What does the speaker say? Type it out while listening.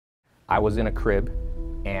I was in a crib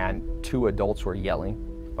and two adults were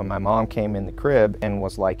yelling. But my mom came in the crib and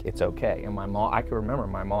was like, it's okay. And my mom, I can remember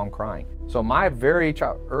my mom crying. So my very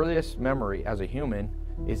earliest memory as a human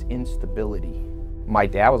is instability. My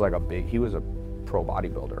dad was like he was a pro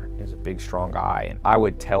bodybuilder. He was a big, strong guy. And I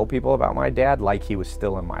would tell people about my dad like he was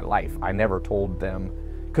still in my life. I never told them,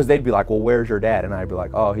 because they'd be like, well, where's your dad? And I'd be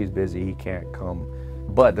like, oh, he's busy, he can't come.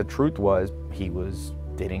 But the truth was,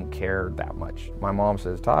 didn't care that much. My mom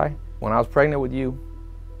says, Tai, when I was pregnant with you,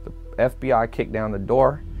 the FBI kicked down the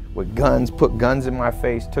door with guns, put guns in my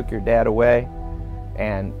face, took your dad away,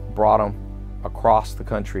 and brought him across the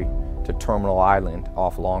country to Terminal Island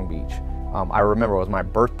off Long Beach. I remember it was my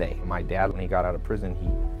birthday. My dad, when he got out of prison,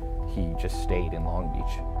 he just stayed in Long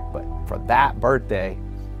Beach. But for that birthday,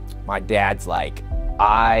 my dad's like,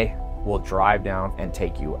 I will drive down and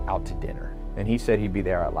take you out to dinner. And he said he'd be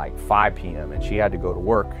there at like 5 p.m. and she had to go to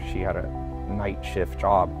work. She had a night shift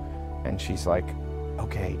job. And she's like,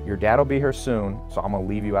 okay, your dad will be here soon, so I'm gonna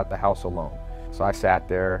leave you at the house alone. So I sat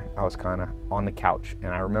there, I was kind of on the couch,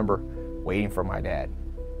 and I remember waiting for my dad.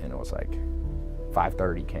 And it was like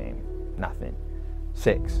 5:30 came, nothing.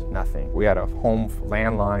 6, nothing. We had a home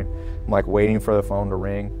landline. I'm like waiting for the phone to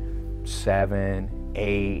ring. 7,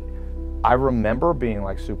 8. I remember being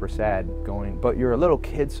like super sad going, but you're a little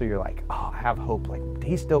kid, so you're like, oh, I have hope. Like,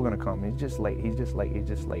 he's still gonna come. He's just late, he's just late, he's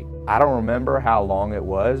just late. I don't remember how long it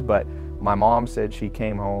was, but my mom said she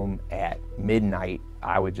came home at midnight.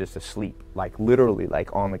 I was just asleep, like literally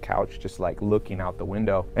like on the couch, just like looking out the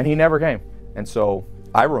window, and he never came. And so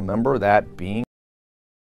I remember that being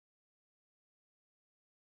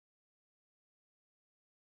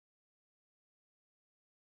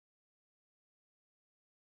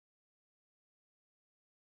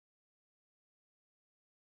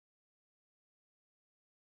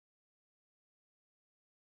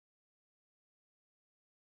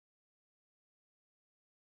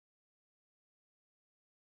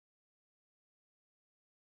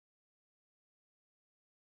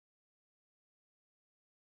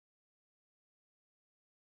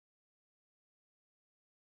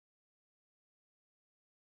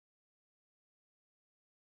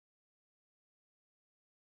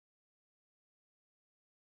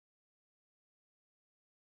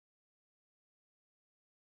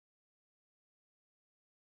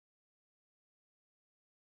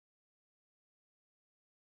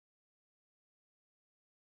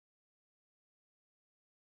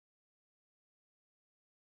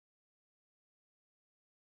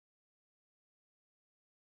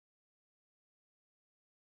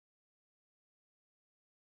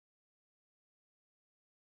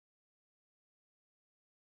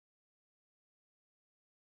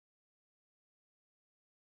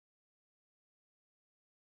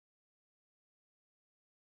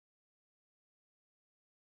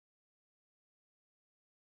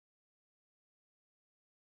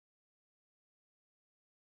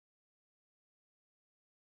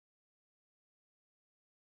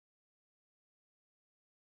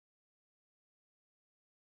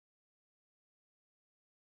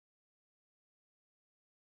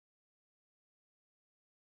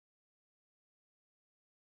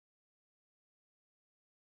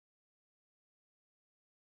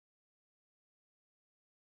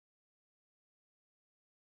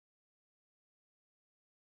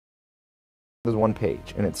was one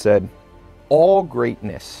page, and it said, all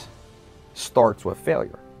greatness starts with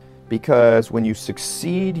failure, because when you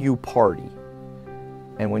succeed, you party,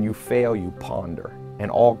 and when you fail, you ponder.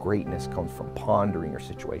 And all greatness comes from pondering your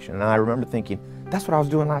situation. And I remember thinking, that's what I was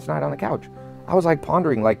doing last night on the couch. I was like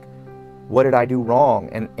pondering, like, what did I do wrong?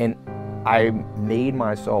 And I made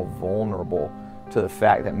myself vulnerable to the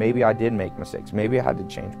fact that maybe I did make mistakes. Maybe I had to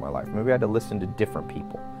change my life. Maybe I had to listen to different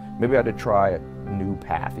people. Maybe I had to try a new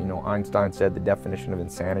path. You know, Einstein said the definition of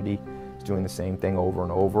insanity is doing the same thing over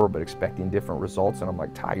and over, but expecting different results. And I'm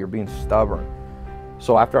like, Tai, you're being stubborn.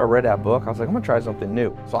 So after I read that book, I was like, I'm gonna try something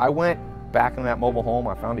new. So I went back in that mobile home,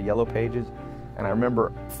 I found a Yellow Pages, and I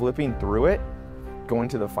remember flipping through it, going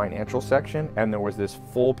to the financial section, and there was this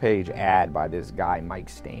full page ad by this guy, Mike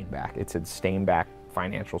Stainback. It said Stainback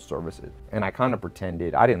Financial Services. And I kind of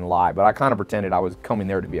pretended, I didn't lie, but I kind of pretended I was coming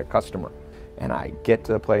there to be a customer. And I get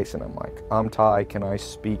to the place and I'm like, I'm Tai, can I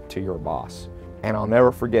speak to your boss? And I'll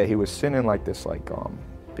never forget, he was sitting in like this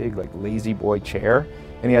big lazy boy chair,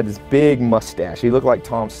 and he had this big mustache. He looked like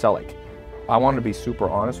Tom Selleck. I wanted to be super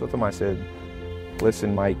honest with him. I said,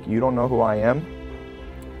 listen, Mike, you don't know who I am,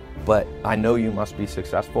 but I know you must be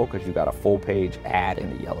successful because you got a full page ad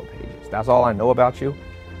in the Yellow Pages. That's all I know about you,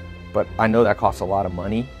 but I know that costs a lot of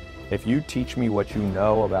money. If you teach me what you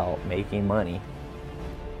know about making money,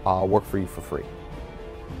 I'll work for you for free.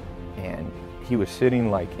 and he was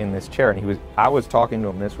sitting like in this chair, and I was talking to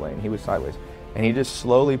him this way and he was sideways, and he just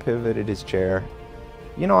slowly pivoted his chair.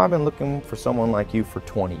 You know, I've been looking for someone like you for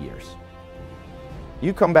 20 years.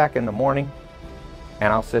 You come back in the morning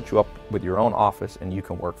and I'll set you up with your own office and you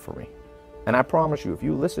can work for me. And I promise you, if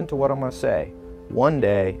you listen to what I'm gonna say, one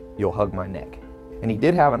day you'll hug my neck. And he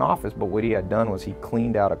did have an office, but what he had done was he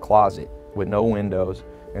cleaned out a closet with no windows,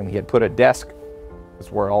 and he had put a desk,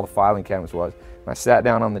 that's where all the filing cabinets was. And I sat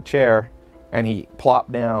down on the chair and he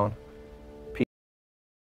plopped down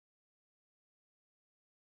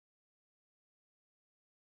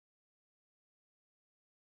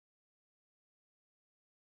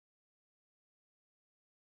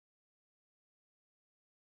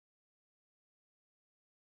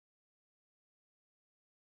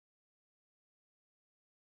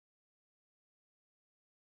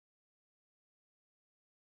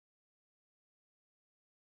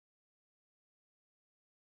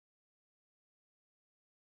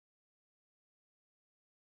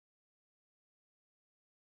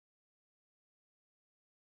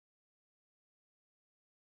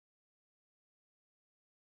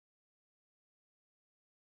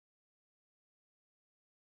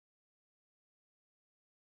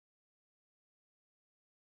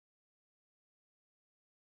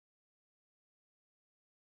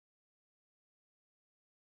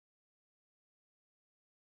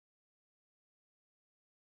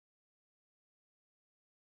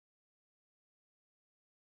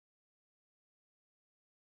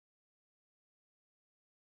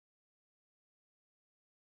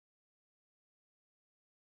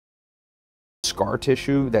scar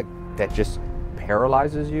tissue that just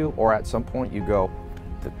paralyzes you, or at some point you go,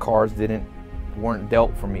 the cards weren't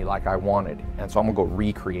dealt for me like I wanted, and so I'm gonna go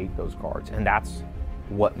recreate those cards. And that's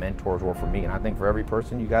what mentors were for me. And I think for every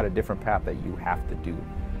person, you got a different path that you have to do.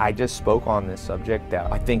 I just spoke on this subject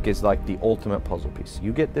that I think is like the ultimate puzzle piece.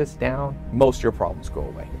 You get this down, most of your problems go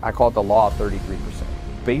away. I call it the law of 33%.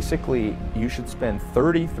 Basically, you should spend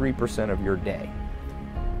 33% of your day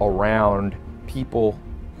around people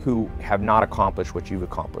who have not accomplished what you've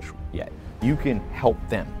accomplished yet. You can help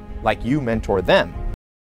them, like you mentor them.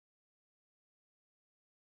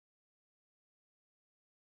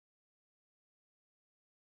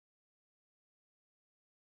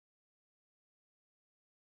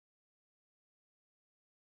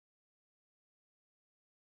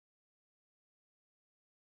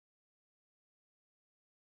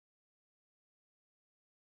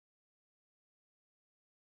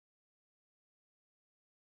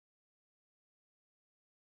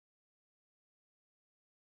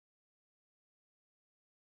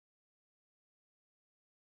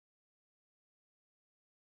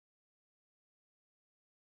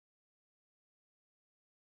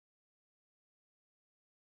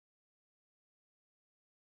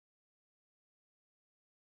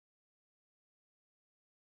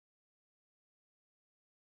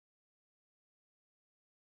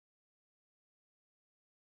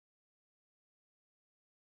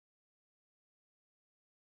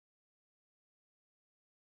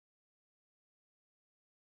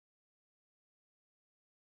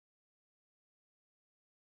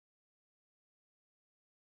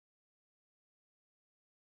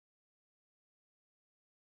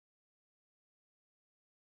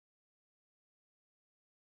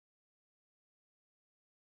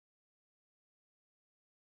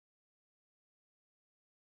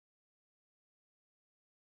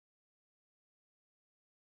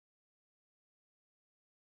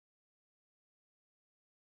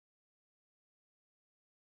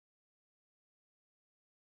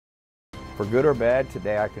 For good or bad,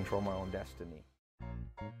 today I control my own destiny.